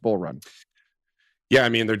next bull run? Yeah,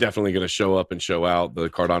 they're definitely going to show up and show out. The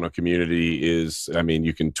Cardano community is,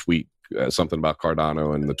 you can tweet something about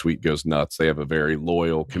Cardano and the tweet goes nuts. They have a very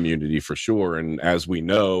loyal community for sure. And as we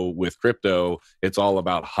know with crypto, it's all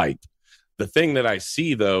about hype. The thing that I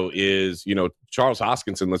see, though, is, Charles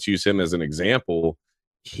Hoskinson, let's use him as an example.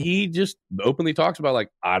 He just openly talks about,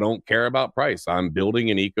 I don't care about price. I'm building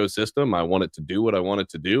an ecosystem. I want it to do what I want it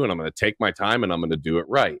to do, and I'm going to take my time and I'm going to do it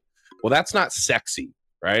right. Well, that's not sexy,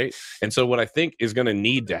 right? And so what I think is going to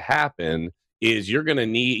need to happen is you're going to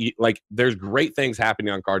need, there's great things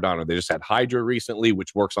happening on Cardano. They just had Hydra recently,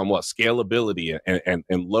 which works on what? Scalability and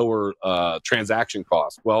lower transaction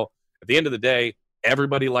costs. Well, at the end of the day,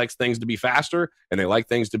 everybody likes things to be faster and they like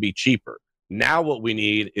things to be cheaper. Now what we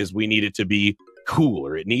need it to be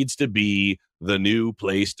cooler. It needs to be the new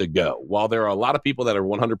place to go. While there are a lot of people that are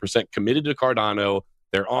 100% committed to Cardano,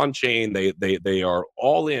 they're on chain, they are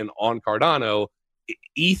all in on Cardano,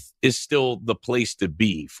 ETH is still the place to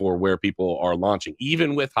be for where people are launching.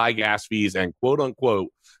 Even with high gas fees and quote unquote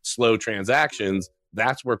slow transactions,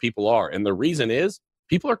 that's where people are. And the reason is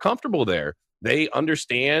people are comfortable there. They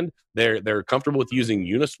understand, they're comfortable with using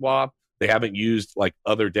Uniswap. They haven't used like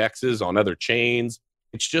other dexes on other chains.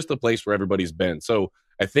 It's just a place where everybody's been. So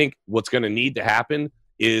I think what's going to need to happen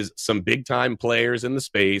is some big time players in the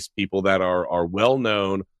space, people that are well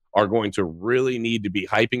known, are going to really need to be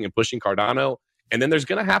hyping and pushing Cardano. And then there's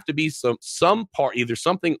going to have to be some part, either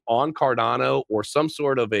something on Cardano or some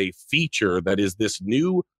sort of a feature that is this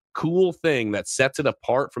new cool thing that sets it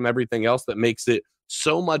apart from everything else, that makes it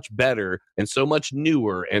so much better and so much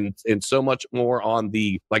newer and so much more on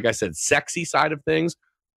the, like I said, sexy side of things,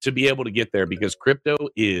 to be able to get there. Because crypto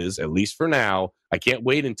is, at least for now, I can't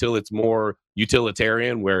wait until it's more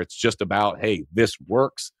utilitarian, where it's just about, hey, this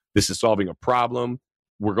works, this is solving a problem,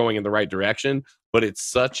 we're going in the right direction. But it's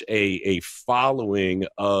such a following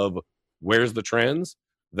of where's the trends,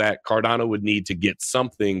 that Cardano would need to get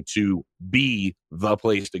something to be the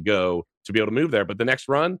place to go to be able to move there. But the next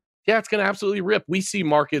run, yeah, it's going to absolutely rip. We see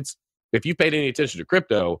markets, if you paid any attention to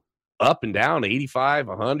crypto, up and down 85,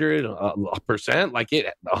 100%, like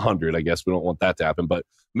it 100, I guess we don't want that to happen, but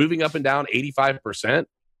moving up and down 85%,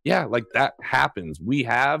 yeah, like that happens. We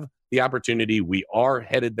have the opportunity. We are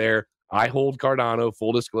headed there. I hold Cardano,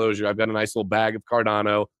 full disclosure. I've got a nice little bag of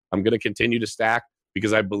Cardano. I'm going to continue to stack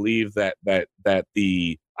because I believe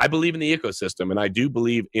I believe in the ecosystem, and I do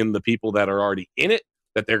believe in the people that are already in it,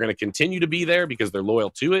 that they're going to continue to be there because they're loyal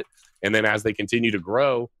to it. And then as they continue to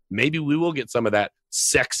grow, maybe we will get some of that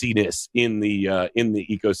sexiness in the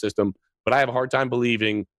ecosystem. But I have a hard time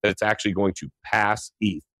believing that it's actually going to pass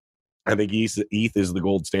ETH. I think ETH is the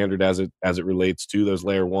gold standard as it relates to those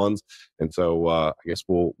layer ones. And so I guess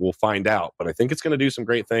we'll find out. But I think it's going to do some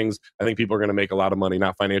great things. I think people are going to make a lot of money.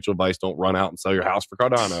 Not financial advice. Don't run out and sell your house for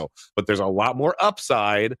Cardano. But there's a lot more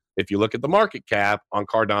upside if you look at the market cap on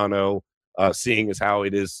Cardano, seeing as how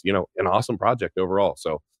it is, an awesome project overall.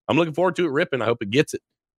 So I'm looking forward to it ripping. I hope it gets it.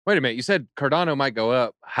 Wait a minute. You said Cardano might go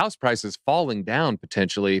up. House prices falling down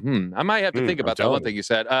potentially. I might have to think about that one thing you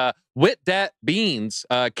said. Witdat Beans,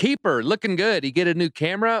 Keeper, looking good. He get a new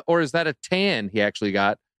camera, or is that a tan he actually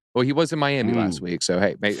got? Well, he was in Miami last week. So,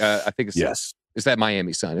 hey, I think it's... Yes. Is that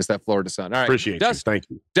Miami sun? Is that Florida sun? All right. Appreciate you. Thank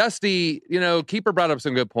you. Dusty, Keeper brought up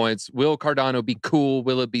some good points. Will Cardano be cool?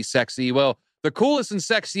 Will it be sexy? Well, the coolest and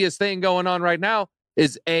sexiest thing going on right now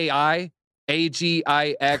is AI.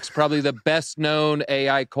 AGIX, probably the best known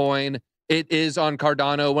AI coin. It is on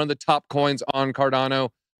Cardano, one of the top coins on Cardano.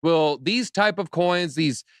 Will these type of coins,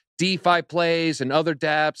 these DeFi plays and other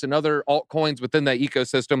dApps and other altcoins within that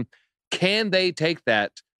ecosystem, can they take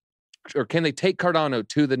that, or can they take Cardano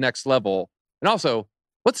to the next level? And also,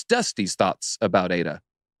 what's Dusty's thoughts about ADA?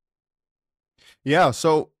 Yeah,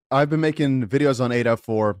 so I've been making videos on ADA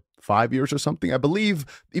for 5 years or something. I believe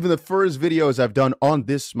even the first videos I've done on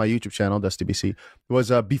my YouTube channel, DustyBC,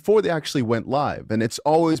 was before they actually went live. And it's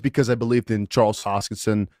always because I believed in Charles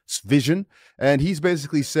Hoskinson's vision. And he's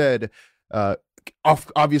basically said,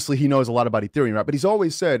 obviously he knows a lot about Ethereum, right? But he's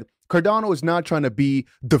always said, Cardano is not trying to be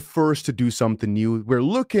the first to do something new. We're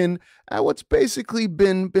looking at what's basically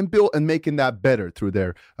been built and making that better through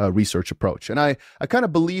their research approach. And I kind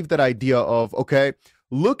of believe that idea of, okay,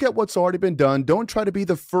 look at what's already been done. Don't try to be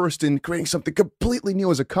the first in creating something completely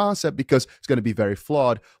new as a concept, because it's going to be very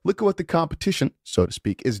flawed. Look at what the competition, so to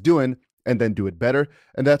speak, is doing, and then do it better.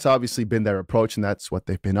 And that's obviously been their approach, and that's what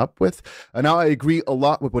they've been up with. And now I agree a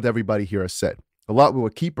lot with what everybody here has said. A lot with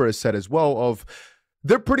what Keeper has said as well, of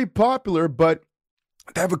they're pretty popular, but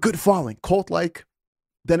they have a good following, cult-like.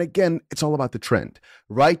 Then again, it's all about the trend.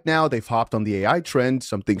 Right now, they've hopped on the AI trend.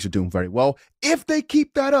 Some things are doing very well. If they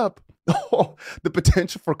keep that up, the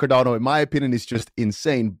potential for Cardano, in my opinion, is just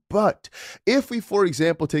insane. But if we, for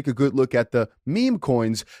example, take a good look at the meme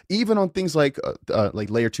coins, even on things like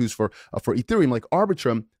layer twos for Ethereum, like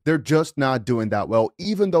Arbitrum, they're just not doing that well,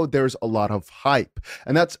 even though there's a lot of hype.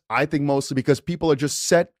 And that's, I think, mostly because people are just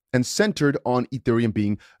set and centered on Ethereum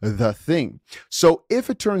being the thing. So if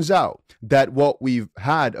it turns out that what we've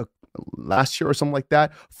had last year or something like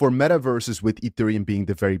that for metaverses, with Ethereum being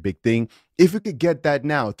the very big thing, if we could get that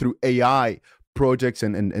now through AI projects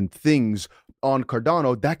and things on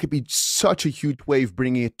Cardano, that could be such a huge wave,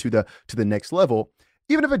 bringing it to the next level.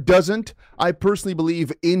 Even if it doesn't, I personally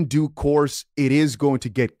believe in due course it is going to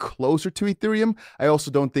get closer to Ethereum. I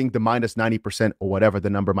also don't think the minus 90% or whatever the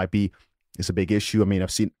number might be is a big issue. I mean, I've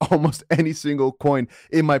seen almost any single coin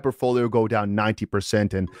in my portfolio go down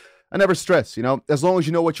 90%, and I never stress, as long as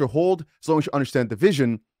you know what you hold, as long as you understand the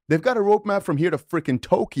vision, They've got a roadmap from here to freaking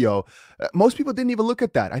Tokyo. Most people didn't even look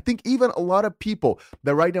at that. I think even a lot of people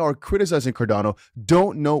that right now are criticizing Cardano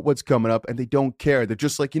don't know what's coming up and they don't care. They're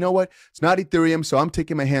just like, you know what? It's not Ethereum, so I'm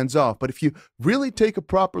taking my hands off. But if you really take a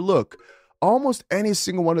proper look, almost any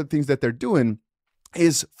single one of the things that they're doing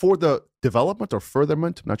is for the development or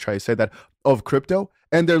furtherment, I'm not trying to say that, of crypto.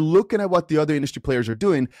 And they're looking at what the other industry players are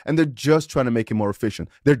doing, and they're just trying to make it more efficient.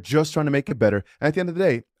 They're just trying to make it better. And at the end of the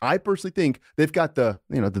day, I personally think they've got the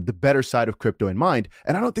better side of crypto in mind.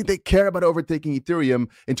 And I don't think they care about overtaking Ethereum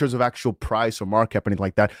in terms of actual price or market cap or anything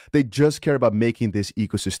like that. They just care about making this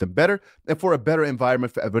ecosystem better and for a better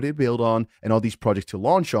environment for everybody to build on and all these projects to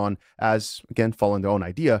launch on as, again, following their own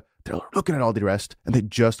idea. They're looking at all the rest, and they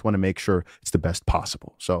just want to make sure it's the best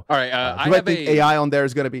possible. So, all right, I think AI on there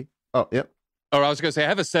is going to be. Oh, yeah. Oh, I was going to say I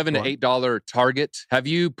have a $7 to $8 target. Have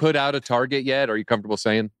you put out a target yet? Are you comfortable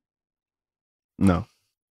saying? No.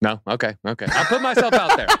 No. Okay. I put myself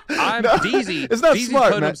out there. I'm No, Deezy. it's not Deezy's smart,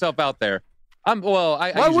 putting man. himself out there.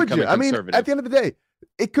 Why would you? I mean, conservative. at the end of the day,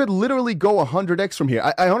 it could literally go 100x from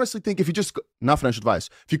here. I honestly think if you just, not financial advice,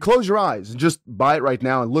 if you close your eyes and just buy it right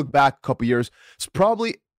now and look back a couple years, it's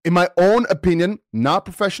probably, in my own opinion, not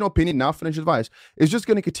professional opinion, not financial advice, is just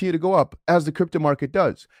going to continue to go up as the crypto market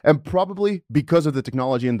does. And probably because of the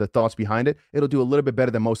technology and the thoughts behind it, it'll do a little bit better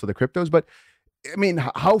than most of the cryptos. But I mean,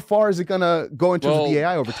 how far is it going to go in terms of the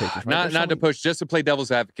AI overtaking? Right? Not to push, just to play devil's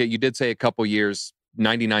advocate, you did say a couple years,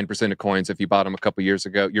 99% of coins, if you bought them a couple years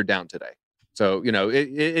ago, you're down today. So,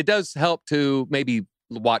 it does help to maybe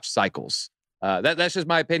watch cycles. That's just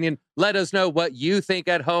my opinion. Let us know what you think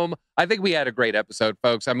at home. I think we had a great episode,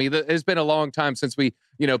 folks. I mean, it's been a long time since we,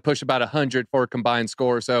 pushed about 100 for a combined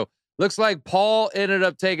score. So looks like Paul ended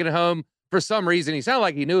up taking it home for some reason. He sounded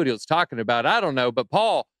like he knew what he was talking about. I don't know. But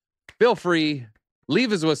Paul, feel free.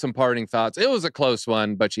 Leave us with some parting thoughts. It was a close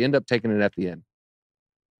one, but you end up taking it at the end.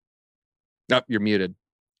 Nope, you're muted.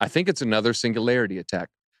 I think it's another singularity attack.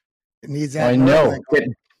 It needs that. I know.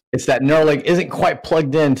 It's that Neuralink isn't quite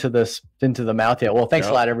plugged into the mouth yet. Well, thanks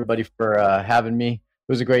a lot, everybody, for having me.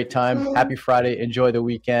 It was a great time. Happy Friday. Enjoy the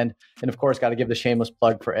weekend. And, of course, got to give the shameless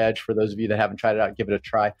plug for Edge. For those of you that haven't tried it out, give it a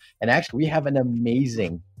try. And actually, we have an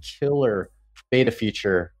amazing killer beta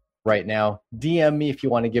feature right now. DM me if you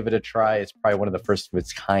want to give it a try. It's probably one of the first of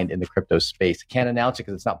its kind in the crypto space. I can't announce it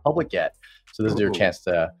because it's not public yet. So this is your chance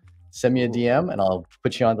to send me a DM, and I'll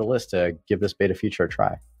put you on the list to give this beta feature a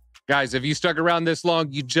try. Guys, if you stuck around this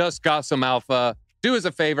long, you just got some alpha. Do us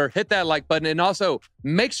a favor, hit that like button, and also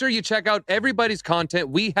make sure you check out everybody's content.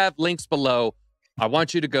 We have links below. I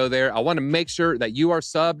want you to go there. I want to make sure that you are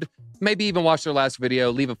subbed. Maybe even watch their last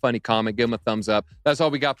video, leave a funny comment, give them a thumbs up. That's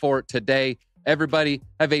all we got for today. Everybody,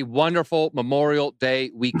 have a wonderful Memorial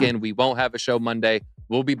Day weekend. We won't have a show Monday.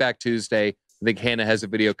 We'll be back Tuesday. I think Hannah has a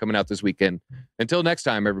video coming out this weekend. Until next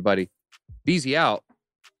time, everybody, Deezy out.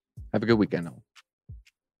 Have a good weekend.